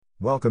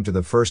Welcome to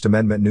the First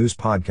Amendment News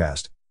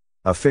Podcast,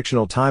 a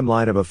fictional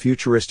timeline of a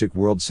futuristic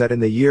world set in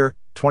the year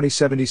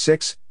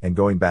 2076 and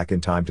going back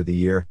in time to the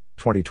year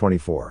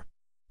 2024.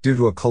 Due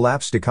to a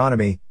collapsed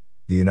economy,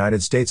 the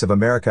United States of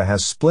America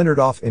has splintered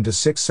off into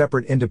 6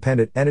 separate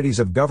independent entities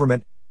of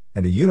government,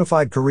 and a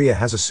unified Korea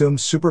has assumed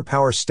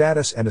superpower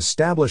status and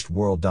established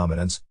world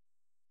dominance.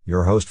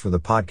 Your host for the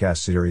podcast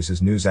series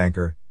is news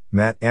anchor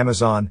Matt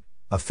Amazon,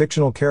 a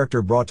fictional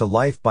character brought to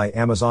life by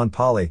Amazon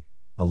Polly,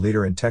 a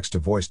leader in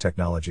text-to-voice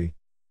technology.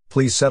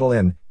 Please settle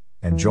in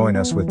and join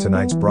us with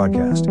tonight's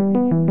broadcast.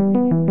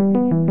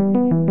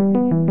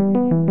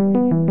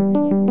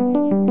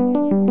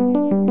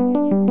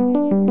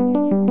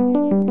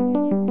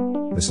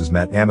 This is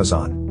Matt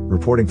Amazon,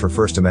 reporting for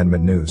First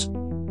Amendment News.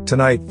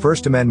 Tonight,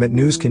 First Amendment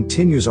News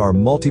continues our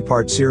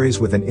multi-part series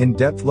with an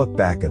in-depth look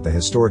back at the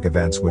historic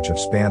events which have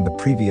spanned the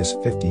previous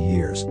 50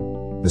 years.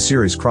 The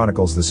series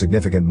chronicles the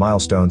significant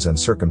milestones and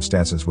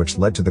circumstances which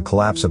led to the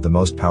collapse of the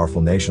most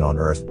powerful nation on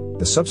Earth,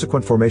 the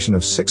subsequent formation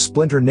of 6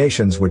 splinter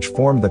nations which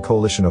formed the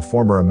coalition of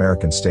former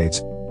American states,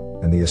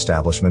 and the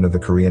establishment of the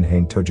Korean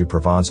Haine-Toju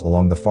Province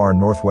along the far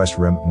northwest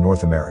rim of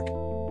North America.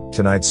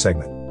 Tonight's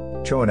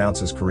segment: Cho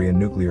announces Korean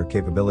nuclear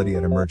capability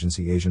at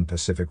Emergency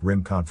Asian-Pacific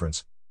Rim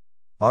Conference.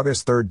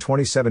 August 3,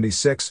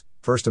 2076,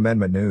 First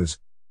Amendment News.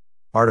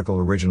 Article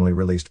originally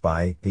released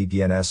by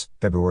ADNS,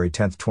 February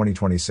 10,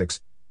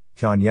 2026.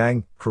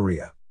 Pyongyang,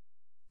 Korea.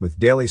 With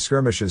daily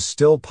skirmishes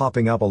still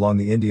popping up along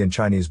the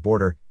Indian-Chinese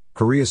border,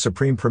 Korea's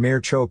Supreme Premier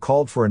Cho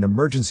called for an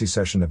emergency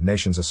session of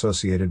nations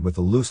associated with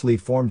the loosely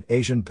formed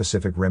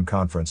Asian-Pacific Rim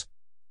Conference.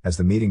 As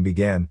the meeting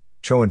began,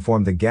 Cho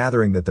informed the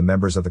gathering that the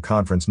members of the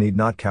conference need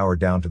not cower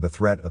down to the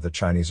threat of the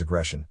Chinese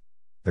aggression.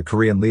 The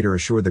Korean leader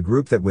assured the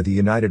group that with a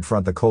united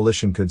front the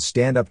coalition could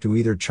stand up to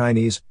either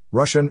Chinese,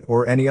 Russian,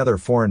 or any other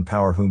foreign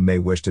power whom may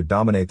wish to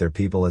dominate their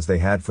people as they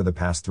had for the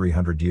past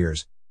 300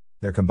 years.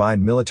 Their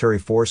combined military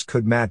force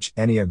could match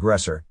any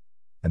aggressor.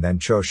 And then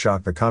Cho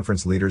shocked the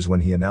conference leaders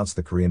when he announced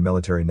the Korean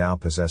military now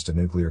possessed a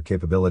nuclear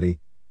capability,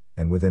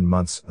 and within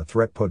months a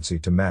threat potency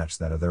to match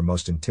that of their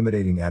most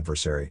intimidating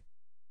adversary.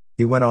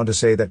 He went on to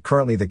say that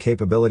currently the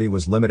capability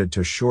was limited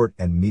to short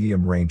and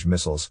medium-range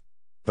missiles.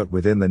 But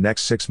within the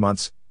next 6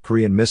 months,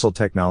 Korean missile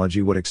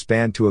technology would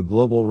expand to a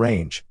global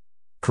range.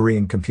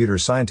 Korean computer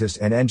scientists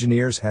and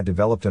engineers had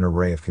developed an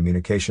array of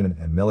communication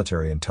and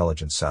military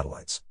intelligence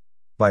satellites.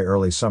 By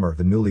early summer,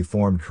 the newly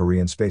formed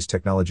Korean Space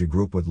Technology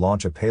Group would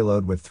launch a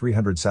payload with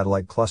 300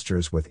 satellite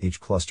clusters, with each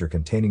cluster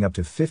containing up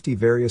to 50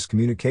 various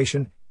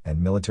communication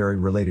and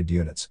military-related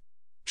units.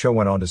 Cho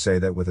went on to say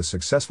that with a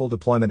successful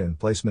deployment and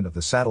placement of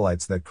the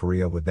satellites that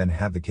Korea would then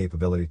have the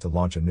capability to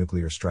launch a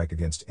nuclear strike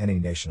against any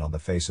nation on the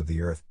face of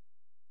the earth.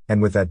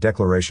 And with that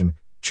declaration,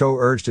 Cho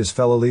urged his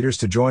fellow leaders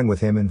to join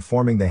with him in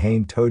forming the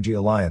Haine-Toju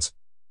Alliance.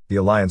 The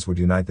alliance would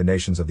unite the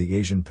nations of the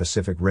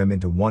Asian-Pacific Rim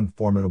into one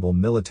formidable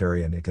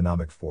military and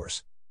economic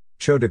force.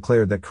 Cho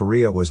declared that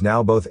Korea was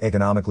now both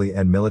economically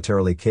and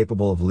militarily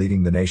capable of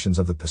leading the nations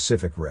of the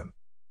Pacific Rim.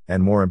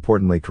 And more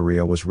importantly,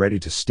 Korea was ready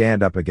to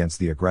stand up against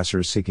the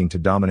aggressors seeking to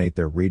dominate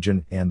their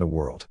region and the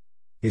world.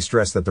 He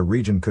stressed that the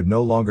region could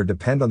no longer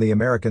depend on the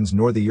Americans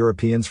nor the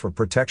Europeans for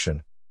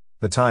protection.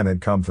 The time had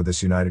come for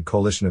this united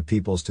coalition of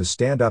peoples to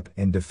stand up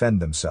and defend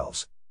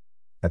themselves.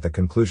 At the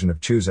conclusion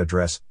of Cho's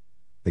address,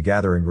 the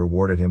gathering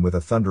rewarded him with a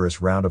thunderous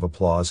round of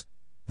applause,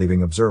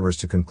 leaving observers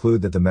to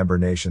conclude that the member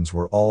nations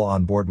were all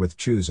on board with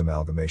Cho's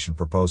amalgamation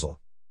proposal.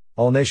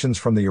 All nations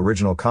from the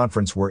original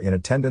conference were in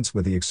attendance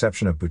with the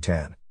exception of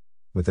Bhutan.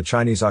 With the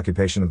Chinese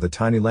occupation of the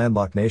tiny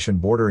landlocked nation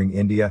bordering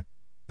India,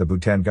 the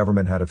Bhutan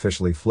government had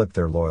officially flipped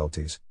their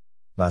loyalties.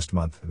 Last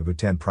month, the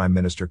Bhutan Prime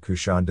Minister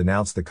Kushan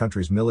denounced the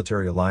country's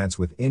military alliance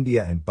with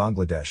India and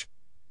Bangladesh,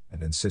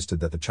 and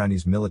insisted that the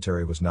Chinese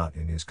military was not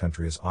in his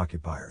country as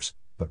occupiers,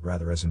 but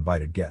rather as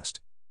invited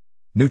guest.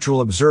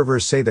 Neutral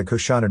observers say the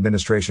Kushan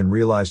administration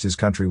realized his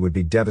country would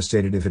be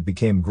devastated if it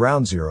became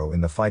ground zero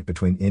in the fight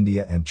between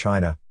India and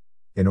China.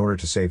 In order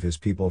to save his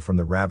people from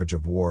the ravage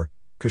of war,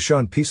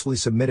 Kushan peacefully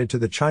submitted to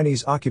the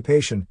Chinese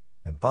occupation,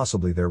 and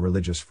possibly their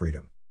religious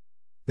freedom.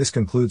 This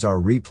concludes our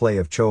replay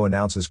of Cho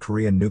announces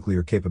Korean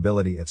nuclear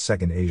capability at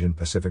Second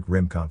Asian-Pacific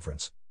Rim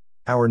Conference.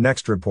 Our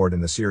next report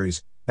in the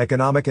series,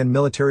 Economic and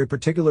Military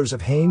Particulars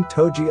of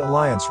Haine-Toju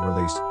Alliance,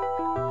 released.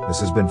 This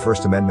has been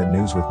First Amendment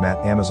News with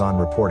Matt Amazon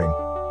reporting.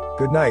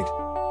 Good night.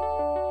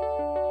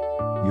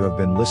 You have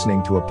been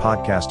listening to a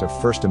podcast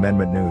of First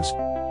Amendment News.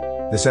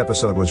 This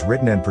episode was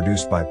written and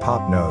produced by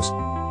Pop Knows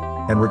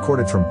and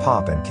recorded from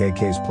Pop and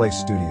KK's Place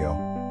Studio.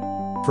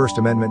 First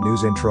Amendment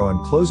News intro and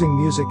closing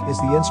music is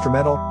the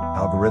instrumental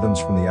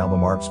Algorithms from the album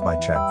Arps by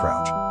Chad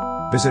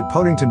Crouch. Visit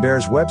Podington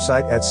Bear's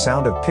website at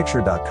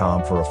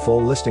soundofpicture.com for a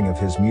full listing of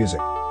his music.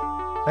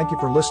 Thank you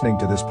for listening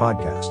to this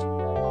podcast.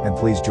 And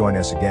please join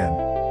us again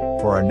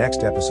for our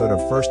next episode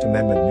of First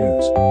Amendment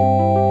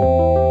News.